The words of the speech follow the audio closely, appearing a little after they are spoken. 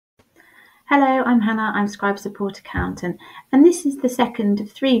Hello, I'm Hannah, I'm Scribe Support Accountant, and this is the second of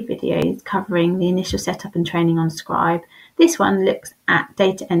 3 videos covering the initial setup and training on Scribe. This one looks at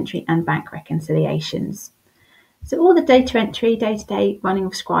data entry and bank reconciliations. So all the data entry, day-to-day running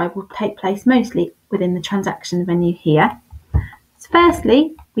of Scribe will take place mostly within the transaction menu here. So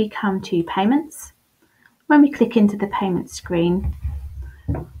firstly, we come to payments. When we click into the payments screen,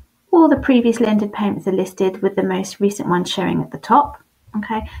 all the previously entered payments are listed with the most recent one showing at the top.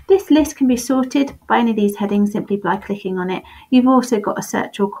 Okay, this list can be sorted by any of these headings simply by clicking on it. You've also got a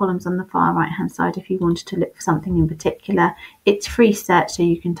search all columns on the far right hand side if you wanted to look for something in particular. It's free search, so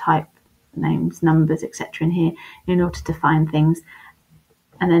you can type names, numbers, etc. in here in order to find things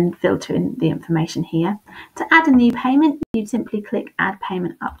and then filter in the information here. To add a new payment, you'd simply click add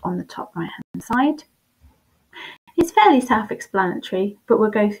payment up on the top right hand side. It's fairly self-explanatory, but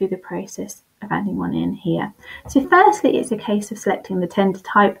we'll go through the process of adding one in here. So firstly, it's a case of selecting the tender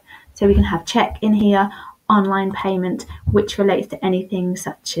type. So we can have check in here, online payment, which relates to anything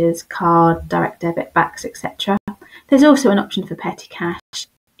such as card, direct debit, backs, etc. There's also an option for petty cash,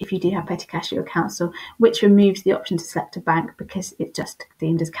 if you do have petty cash at your council, which removes the option to select a bank because it's just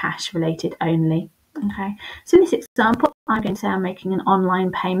deemed as cash related only. Okay, so in this example, I'm going to say I'm making an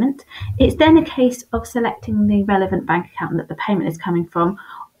online payment. It's then a case of selecting the relevant bank account that the payment is coming from.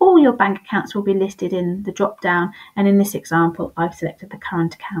 All your bank accounts will be listed in the drop down, and in this example, I've selected the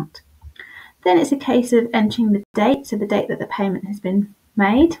current account. Then it's a case of entering the date, so the date that the payment has been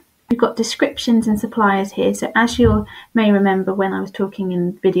made. We've got descriptions and suppliers here. So as you may remember when I was talking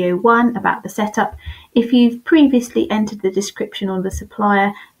in video 1 about the setup, if you've previously entered the description or the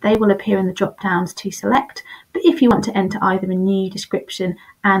supplier, they will appear in the drop downs to select. But if you want to enter either a new description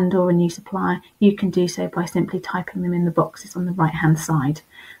and or a new supplier, you can do so by simply typing them in the boxes on the right hand side.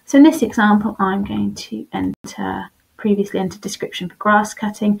 So in this example, I'm going to enter previously entered description for grass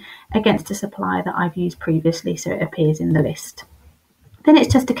cutting against a supplier that I've used previously, so it appears in the list. Then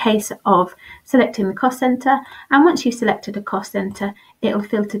it's just a case of selecting the cost centre, and once you've selected a cost centre, it'll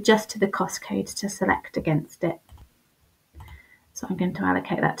filter just to the cost code to select against it. So I'm going to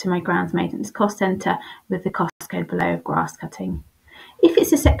allocate that to my grounds maintenance cost centre with the cost code below of grass cutting. If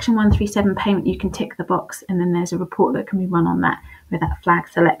it's a section 137 payment, you can tick the box and then there's a report that can be run on that with that flag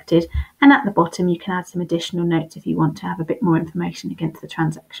selected. And at the bottom, you can add some additional notes if you want to have a bit more information against the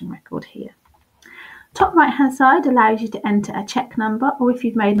transaction record here. Top right hand side allows you to enter a check number, or if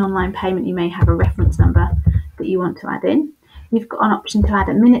you've made an online payment, you may have a reference number that you want to add in. You've got an option to add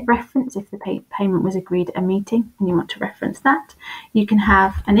a minute reference if the payment was agreed at a meeting and you want to reference that. You can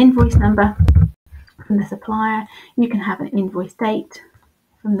have an invoice number from the supplier. You can have an invoice date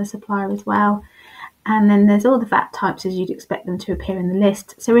from the supplier as well. And then there's all the VAT types as you'd expect them to appear in the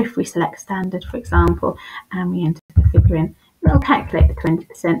list. So if we select standard, for example, and we enter the figure in, it'll calculate the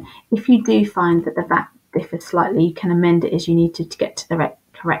 20%. If you do find that the VAT differs slightly, you can amend it as you need to get to the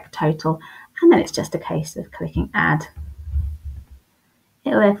correct total. And then it's just a case of clicking add.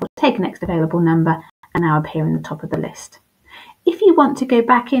 It'll therefore take a next available number and now appear in the top of the list. If you want to go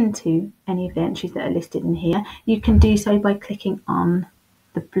back into any of the entries that are listed in here, you can do so by clicking on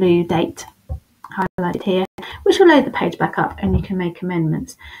the blue date highlighted here, which will load the page back up and you can make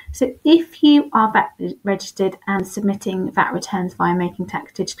amendments. So if you are VAT registered and submitting VAT returns via Making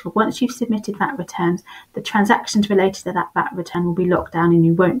Tax Digital, once you've submitted VAT returns, the transactions related to that VAT return will be locked down and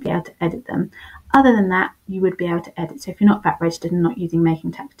you won't be able to edit them. Other than that, you would be able to edit. So if you're not VAT registered and not using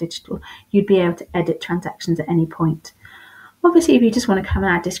Making Tax Digital, you'd be able to edit transactions at any point. Obviously, if you just want to come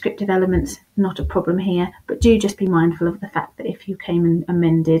and add descriptive elements, not a problem here, but do just be mindful of the fact that if you came and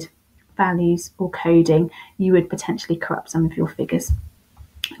amended values or coding, you would potentially corrupt some of your figures.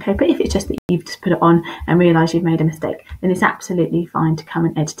 Okay, but if it's just that you've just put it on and realise you've made a mistake, then it's absolutely fine to come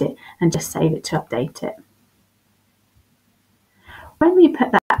and edit it and just save it to update it. When we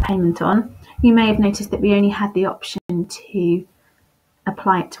put that payment on, you may have noticed that we only had the option to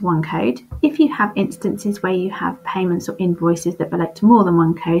apply it to one code. If you have instances where you have payments or invoices that relate to more than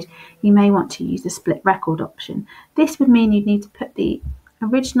one code, you may want to use the split record option. This would mean you'd need to put the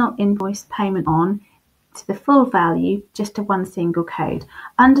original invoice payment on to the full value just to one single code.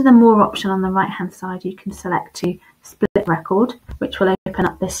 Under the More option on the right hand side, you can select to split record, which will open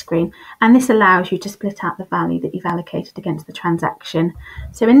up this screen, and this allows you to split out the value that you've allocated against the transaction.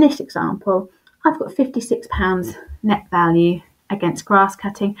 So in this example, I've got £56 net value against grass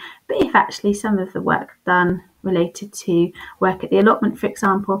cutting, but if actually some of the work done related to work at the allotment, for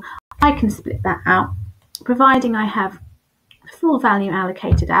example, I can split that out, providing I have full value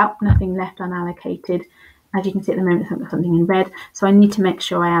allocated out, nothing left unallocated. As you can see at the moment, I've got something in red, so I need to make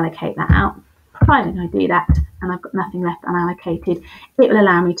sure I allocate that out. Providing I do that and I've got nothing left unallocated, it will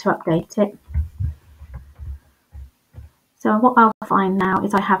allow me to update it. So what I'll find now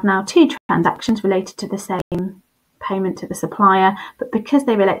is I have now 2 transactions related to the same payment to the supplier, but because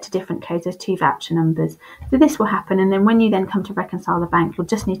they relate to different codes, there's 2 voucher numbers. So this will happen, and then when you then come to reconcile the bank, you'll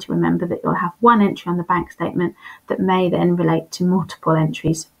just need to remember that you'll have one entry on the bank statement that may then relate to multiple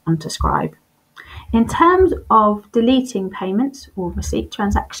entries onto Scribe. In terms of deleting payments or receipt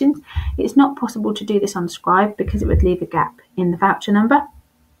transactions, it's not possible to do this on Scribe because it would leave a gap in the voucher number.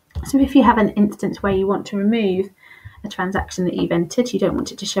 So if you have an instance where you want to remove a transaction that you've entered, you don't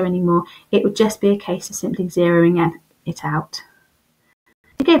want it to show anymore, it would just be a case of simply zeroing it out.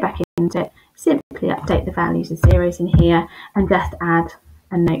 To go back into it, simply update the values of zeros in here and just add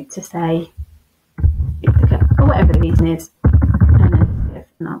a note to say duplicate or whatever the reason is, and then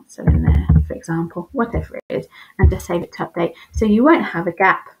an answer in there, for example, whatever it is, and just save it to update. So you won't have a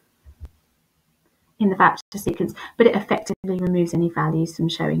gap in the voucher sequence, but it effectively removes any values from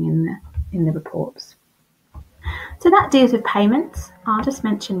showing in the reports. So that deals with payments. I'll just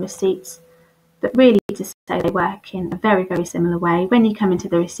mention receipts, but really to say they work in a very, very similar way. When you come into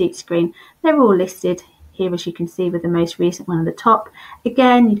the receipt screen, they're all listed here, as you can see, with the most recent one at the top.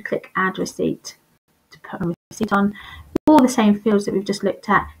 Again, you click Add Receipt to put a receipt on. All the same fields that we've just looked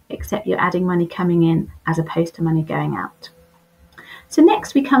at, except you're adding money coming in as opposed to money going out. So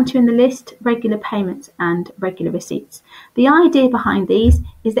next we come to, in the list, regular payments and regular receipts. The idea behind these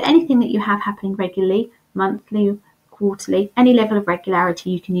is that anything that you have happening regularly, monthly, quarterly, any level of regularity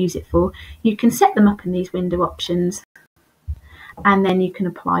you can use it for, you can set them up in these window options, and then you can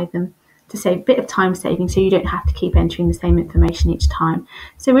apply them to save a bit of time saving, so you don't have to keep entering the same information each time.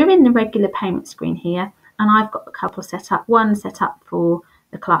 So we're in the regular payment screen here, and I've got a couple set up, one set up for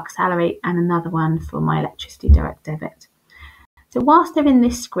the clerk's salary and another one for my electricity direct debit. So whilst they're in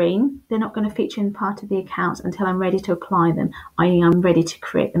this screen, they're not going to feature in part of the accounts until I'm ready to apply them, i.e. I'm ready to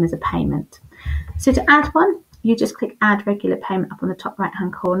create them as a payment. So to add one, you just click Add Regular Payment up on the top right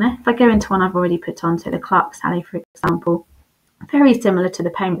hand corner. If I go into one I've already put on, so the clerk's salary, for example, very similar to the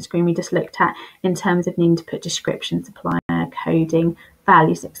payment screen we just looked at in terms of needing to put description, supplier, coding,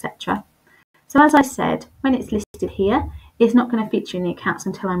 values, etc. So as I said, when it's listed here, it's not going to feature in the accounts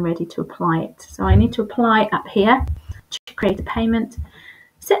until I'm ready to apply it. So I need to apply up here to create a payment,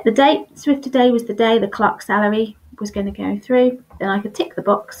 set the date. So if today was the day the clerk's salary was going to go through, then I could tick the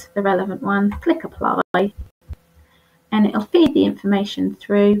box, the relevant one, click Apply, and it'll feed the information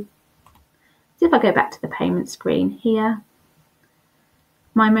through. So if I go back to the payment screen here,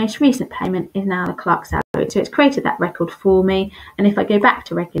 my most recent payment is now the clerk's salary. So it's created that record for me, and if I go back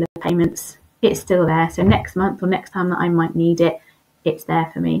to regular payments, it's still there. So next month or next time that I might need it, it's there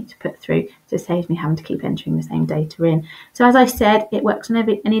for me to put through, so it saves me having to keep entering the same data in. So as I said, it works on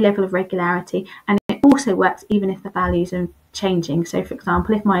any level of regularity, and it also works even if the values are changing. So for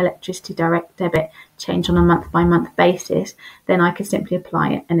example, if my electricity direct debit changed on a month by month basis, then I could simply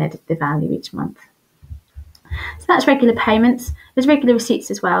apply it and edit the value each month. So that's regular payments. There's regular receipts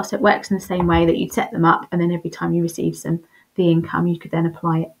as well, so it works in the same way that you'd set them up, and then every time you receive the income, you could then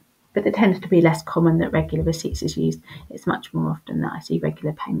apply it. But it tends to be less common that regular receipts is used. It's much more often that I see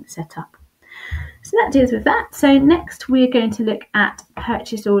regular payments set up. So that deals with that. So next we're going to look at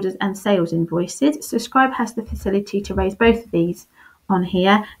purchase orders and sales invoices. So Scribe has the facility to raise both of these on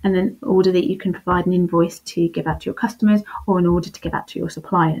here, and an order that you can provide an invoice to give out to your customers or an order to give out to your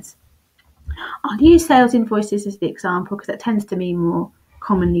suppliers. I'll use sales invoices as the example because that tends to be more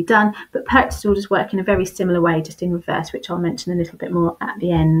commonly done, but purchase orders work in a very similar way, just in reverse, which I'll mention a little bit more at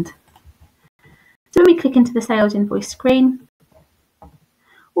the end. So when we click into the sales invoice screen,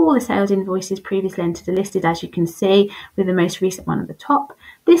 all the sales invoices previously entered are listed, as you can see, with the most recent one at the top.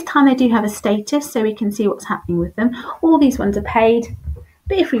 This time they do have a status, so we can see what's happening with them. All these ones are paid,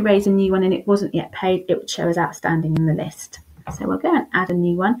 but if we raise a new one and it wasn't yet paid, it would show as outstanding in the list. So we'll go and add a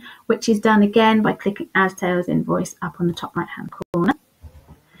new one, which is done again by clicking Add Sales Invoice up on the top right hand corner.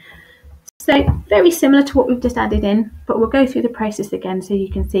 So very similar to what we've just added in, but we'll go through the process again so you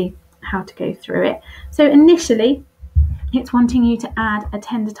can see how to go through it. So initially, it's wanting you to add a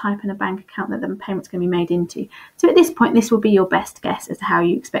tender type and a bank account that the payment's going to be made into. So at this point, this will be your best guess as to how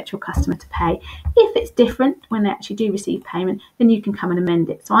you expect your customer to pay. If it's different when they actually do receive payment, then you can come and amend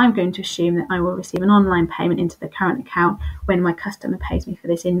it. So I'm going to assume that I will receive an online payment into the current account when my customer pays me for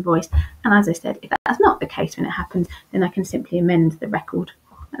this invoice. And as I said, if that's not the case when it happens, then I can simply amend the record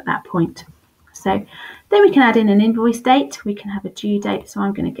at that point. So then we can add in an invoice date. We can have a due date. So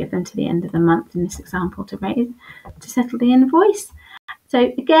I'm going to give them to the end of the month in this example to settle the invoice. So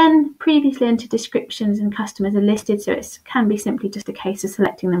again, previously entered descriptions and customers are listed, so it can be simply just a case of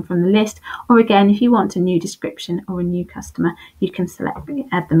selecting them from the list. Or again, if you want a new description or a new customer, you can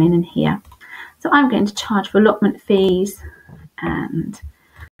add them in here. So I'm going to charge for allotment fees and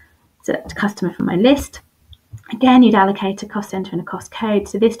select a customer from my list. Again, you'd allocate a cost centre and a cost code.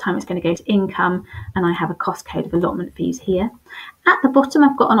 So this time it's going to go to income, and I have a cost code of allotment fees here. At the bottom,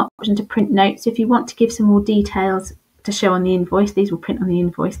 I've got an option to print notes. So if you want to give some more details to show on the invoice, these will print on the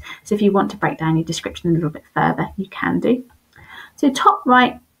invoice. So if you want to break down your description a little bit further, you can do. So top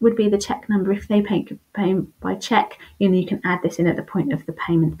right would be the cheque number. If they pay by cheque, you can add this in at the point of the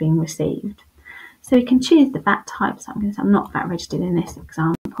payment being received. So we can choose the VAT type. So I'm going to say I'm not VAT registered in this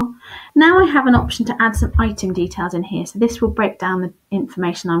example. Now I have an option to add some item details in here. So this will break down the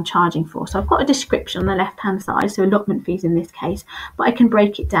information I'm charging for. So I've got a description on the left-hand side, so allotment fees in this case, but I can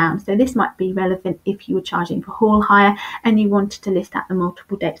break it down. So this might be relevant if you were charging for hall hire and you wanted to list out the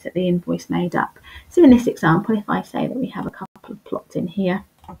multiple dates that the invoice made up. So in this example, if I say that we have a couple of plots in here,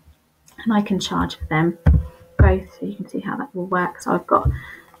 and I can charge for them both, so you can see how that will work. So I've got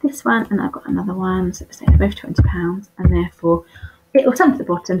this one and I've got another one, so say they're both £20, and therefore it will come to the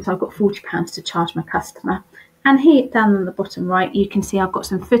bottom, so I've got £40 to charge my customer. And here down on the bottom right, you can see I've got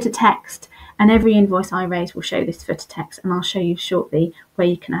some footer text, and every invoice I raise will show this footer text, and I'll show you shortly where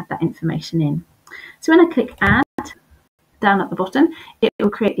you can add that information in. So when I click add down at the bottom, it will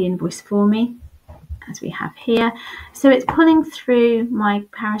create the invoice for me, as we have here. So it's pulling through my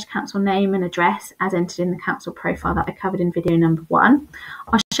parish council name and address as entered in the council profile that I covered in video number 1.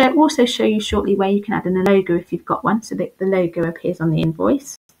 I'll also show you shortly where you can add in a logo if you've got one, so that the logo appears on the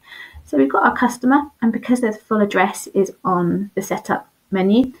invoice. So we've got our customer, and because their full address is on the setup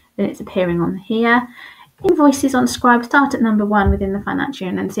menu, then it's appearing on here. Invoices on Scribe start at number 1 within the financial year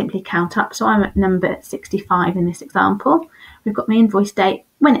and then simply count up. So I'm at number 65 in this example. We've got my invoice date,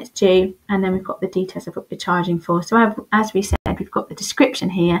 when it's due, and then we've got the details of what we're charging for. So as we said, we've got the description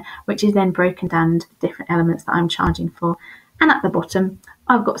here, which is then broken down into the different elements that I'm charging for. And at the bottom,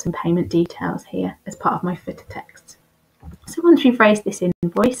 I've got some payment details here as part of my footer text. So once we've raised this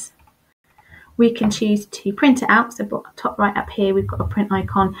invoice, we can choose to print it out. So top right up here, we've got a print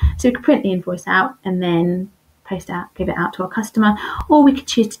icon. So we can print the invoice out and then post out, give it out to our customer, or we could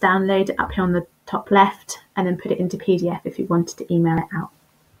choose to download it up here on the top left and then put it into PDF if you wanted to email it out.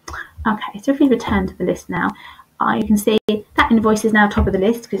 Okay, so if we return to the list now, you can see that invoice is now top of the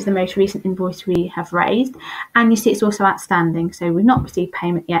list because it's the most recent invoice we have raised, and you see it's also outstanding, so we've not received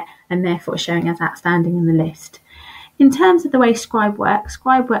payment yet and therefore it's showing as outstanding in the list. In terms of the way Scribe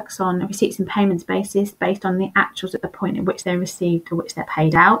works on a receipts and payments basis based on the actuals at the point at which they're received or which they're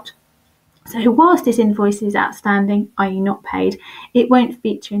paid out. So whilst this invoice is outstanding, i.e. not paid, it won't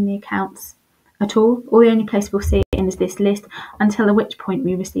feature in the accounts at all, or the only place we'll see it in is this list until at which point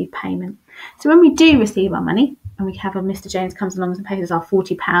we receive payment. So when we do receive our money and we have a Mr. Jones comes along and pays us our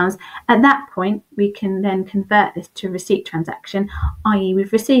 £40, at that point we can then convert this to a receipt transaction, i.e.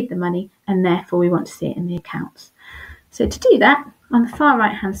 we've received the money and therefore we want to see it in the accounts. So to do that, on the far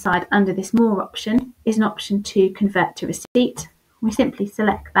right hand side under this more option is an option to convert to receipt. We simply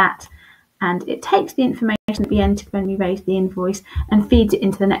select that and it takes the information that we entered when we raised the invoice and feeds it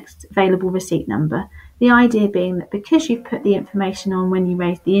into the next available receipt number. The idea being that because you've put the information on when you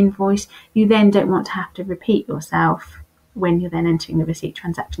raised the invoice, you then don't want to have to repeat yourself when you're then entering the receipt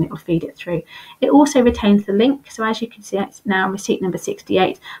transaction. It will feed it through. It also retains the link, so as you can see it's now receipt number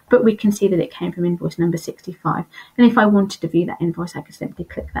 68, but we can see that it came from invoice number 65, and if I wanted to view that invoice I could simply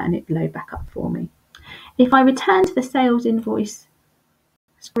click that and it would load back up for me. If I return to the sales invoice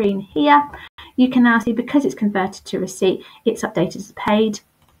screen here, you can now see because it's converted to receipt, it's updated as paid.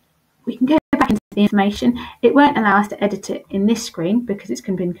 We can go back into the information. It won't allow us to edit it in this screen because it's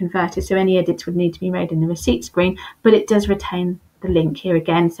been converted, so any edits would need to be made in the receipt screen, but it does retain the link here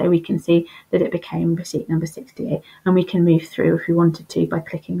again, so we can see that it became receipt number 68, and we can move through if we wanted to by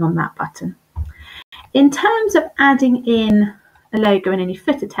clicking on that button. In terms of adding in a logo and any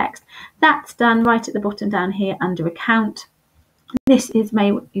footer text, that's done right at the bottom down here under account. This is,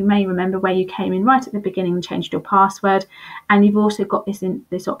 you may remember, where you came in right at the beginning and changed your password, and you've also got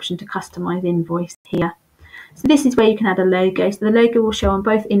this option to customize invoice here. So this is where you can add a logo. So the logo will show on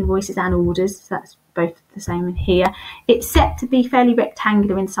both invoices and orders, so that's both the same in here. It's set to be fairly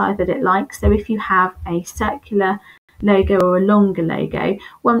rectangular in size that it likes, so if you have a circular logo or a longer logo,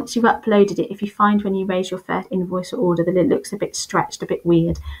 once you've uploaded it, if you find when you raise your first invoice or order that it looks a bit stretched, a bit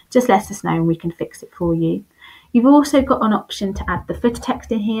weird, just let us know and we can fix it for you. You've also got an option to add the footer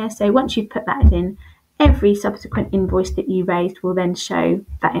text in here, so once you've put that in, every subsequent invoice that you raised will then show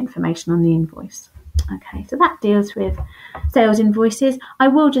that information on the invoice. Okay, so that deals with sales invoices. I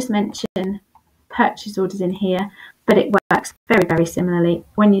will just mention purchase orders in here, but it works very, very similarly.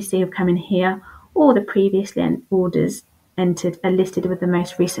 When you see them come in here, all the previously orders entered are listed with the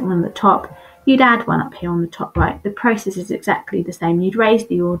most recent one at the top. You'd add one up here on the top right. The process is exactly the same. You'd raise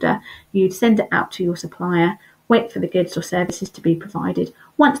the order, you'd send it out to your supplier, wait for the goods or services to be provided.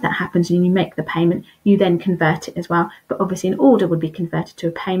 Once that happens and you make the payment, you then convert it as well. But obviously an order would be converted to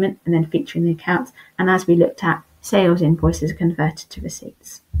a payment and then feature in the accounts. And as we looked at, sales invoices are converted to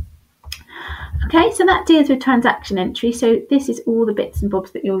receipts. Okay, so that deals with transaction entry. So this is all the bits and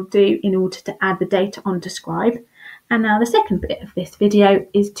bobs that you'll do in order to add the data onto Scribe. And now the second bit of this video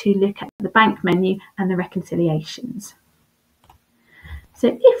is to look at the bank menu and the reconciliations.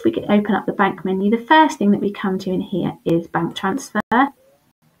 So if we could open up the bank menu, the first thing that we come to in here is bank transfer.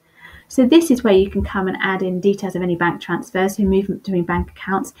 So this is where you can come and add in details of any bank transfers, so movement between bank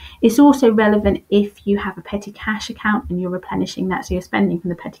accounts. It's also relevant if you have a petty cash account and you're replenishing that. So you're spending from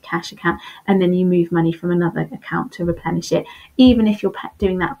the petty cash account and then you move money from another account to replenish it. Even if you're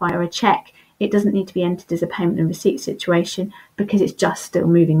doing that via a cheque, it doesn't need to be entered as a payment and receipt situation because it's just still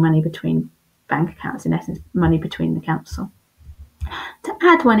moving money between bank accounts, in essence, money between the council. To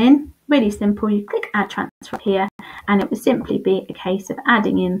add one in, really simple, you click add transfer here and it would simply be a case of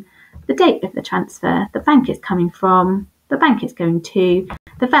adding in the date of the transfer, the bank it's coming from, the bank it's going to,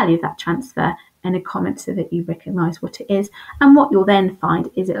 the value of that transfer and a comment so that you recognise what it is. And what you'll then find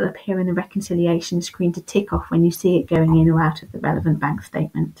is it'll appear in the reconciliation screen to tick off when you see it going in or out of the relevant bank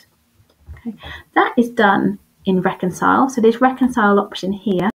statement. Okay. That is done in reconcile. So this reconcile option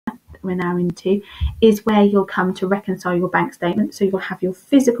here we're now into is where you'll come to reconcile your bank statement. So you'll have your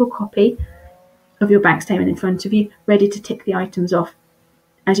physical copy of your bank statement in front of you, ready to tick the items off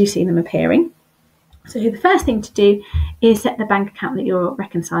as you see them appearing. So the first thing to do is set the bank account that you're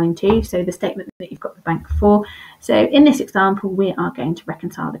reconciling to, so the statement that you've got the bank for. So in this example, we are going to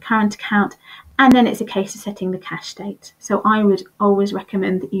reconcile the current account, and then it's a case of setting the cash date. So I would always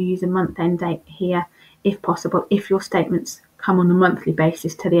recommend that you use a month-end date here, if possible. If your statements come on a monthly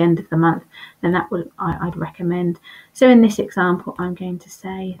basis to the end of the month, then I'd recommend. So in this example, I'm going to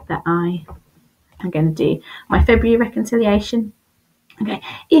say that I'm going to do my February reconciliation. Okay,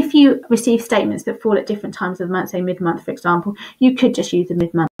 if you receive statements that fall at different times of the month, say mid-month, for example, you could just use the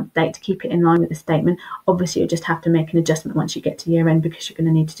mid-month date to keep it in line with the statement. Obviously, you'll just have to make an adjustment once you get to year end because you're going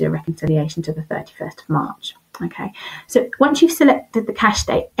to need to do a reconciliation to the 31st of March. Okay, so once you've selected the cash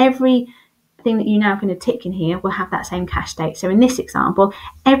date, everything that you're now going to tick in here will have that same cash date. So in this example,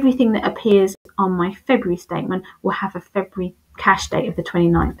 everything that appears on my February statement will have a February cash date of the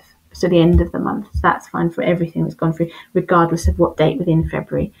 29th. So the end of the month. So that's fine for everything that's gone through, regardless of what date within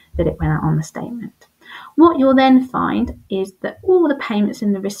February that it went out on the statement. What you'll then find is that all the payments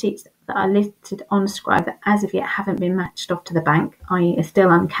and the receipts that are listed on Scribe that as of yet haven't been matched off to the bank, i.e. are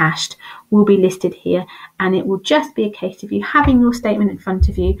still uncashed, will be listed here. And it will just be a case of you having your statement in front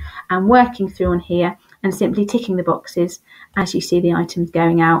of you and working through on here and simply ticking the boxes as you see the items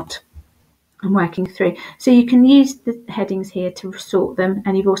going out and working through. So you can use the headings here to sort them,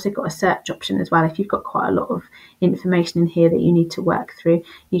 and you've also got a search option as well. If you've got quite a lot of information in here that you need to work through,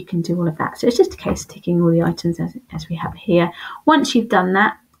 you can do all of that. So it's just a case of ticking all the items as we have here. Once you've done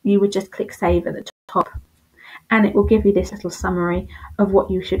that, you would just click save at the top and it will give you this little summary of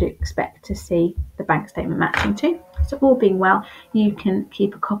what you should expect to see the bank statement matching to. So all being well, you can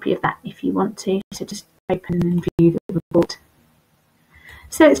keep a copy of that if you want to. So just open and view the report.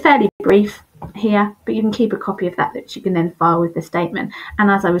 So it's fairly brief here, but you can keep a copy of that you can then file with the statement. And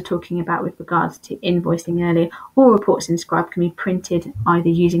as I was talking about with regards to invoicing earlier, all reports in Scribe can be printed either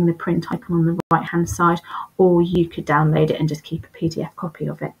using the print icon on the right hand side, or you could download it and just keep a PDF copy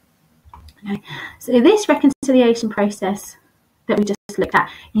of it. Okay. So this reconciliation process that we just looked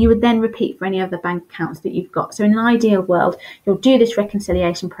at, you would then repeat for any other bank accounts that you've got. So in an ideal world, you'll do this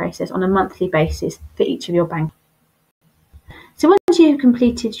reconciliation process on a monthly basis for each of your bank. So once you've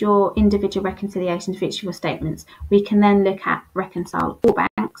completed your individual reconciliations for each of your statements, we can then look at reconcile all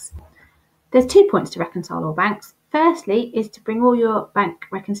banks. There's 2 points to reconcile all banks. Firstly is to bring all your bank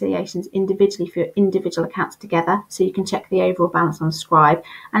reconciliations individually for your individual accounts together so you can check the overall balance on Scribe.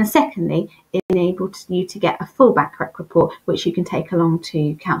 And secondly, it enables you to get a full bank rec report, which you can take along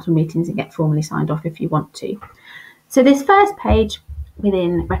to council meetings and get formally signed off if you want to. So this first page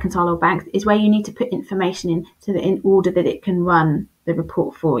within reconcile all banks is where you need to put information in so that in order that it can run the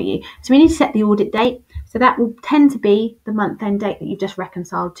report for you. So we need to set the audit date. So that will tend to be the month end date that you've just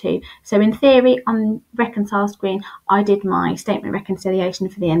reconciled to. So in theory, on reconcile screen, I did my statement reconciliation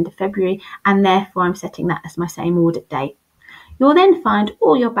for the end of February, and therefore I'm setting that as my same audit date. You'll then find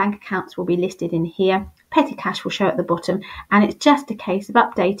all your bank accounts will be listed in here. Petty cash will show at the bottom, and it's just a case of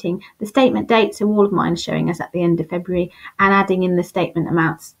updating the statement date, so all of mine showing us at the end of February, and adding in the statement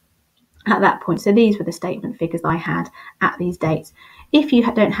amounts at that point. So these were the statement figures I had at these dates. If you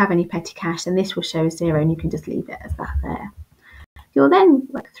don't have any petty cash, then this will show as 0 and you can just leave it as that there. You'll then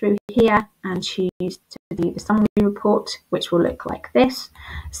look through here and choose to view the summary report, which will look like this.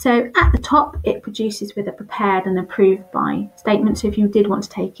 So at the top, it produces with a prepared and approved by statement. So if you did want to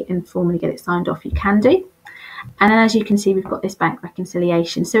take it and formally get it signed off, you can do. And then as you can see, we've got this bank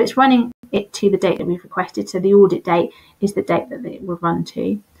reconciliation. So it's running it to the date that we've requested. So the audit date is the date that it will run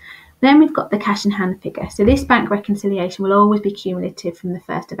to. Then we've got the cash in hand figure. So this bank reconciliation will always be cumulative from the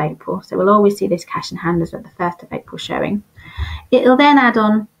 1st of April. So we'll always see this cash in hand as at the 1st of April showing. It'll then add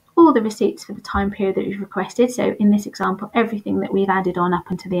on all the receipts for the time period that we've requested. So in this example, everything that we've added on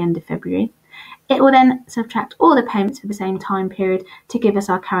up until the end of February. It will then subtract all the payments for the same time period to give us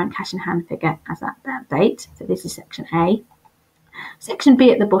our current cash in hand figure as at that date. So this is section A. Section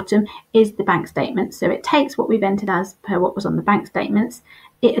B at the bottom is the bank statement. So it takes what we've entered as per what was on the bank statements.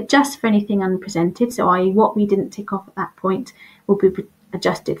 It adjusts for anything unpresented, so i.e. what we didn't tick off at that point will be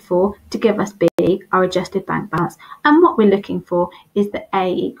adjusted for to give us B, our adjusted bank balance. And what we're looking for is that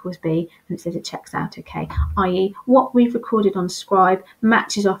A equals B, and it says it checks out okay, i.e. what we've recorded on Scribe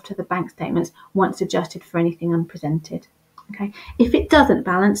matches off to the bank statements once adjusted for anything unpresented. Okay. If it doesn't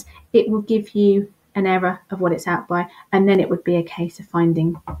balance, it will give you an error of what it's out by, and then it would be a case of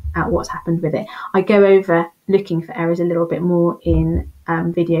finding out what's happened with it. I go over looking for errors a little bit more in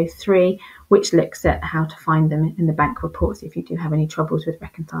video 3, which looks at how to find them in the bank reports if you do have any troubles with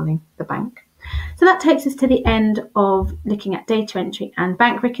reconciling the bank. So that takes us to the end of looking at data entry and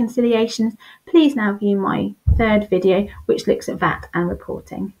bank reconciliations. Please now view my 3rd video, which looks at VAT and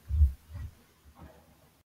reporting.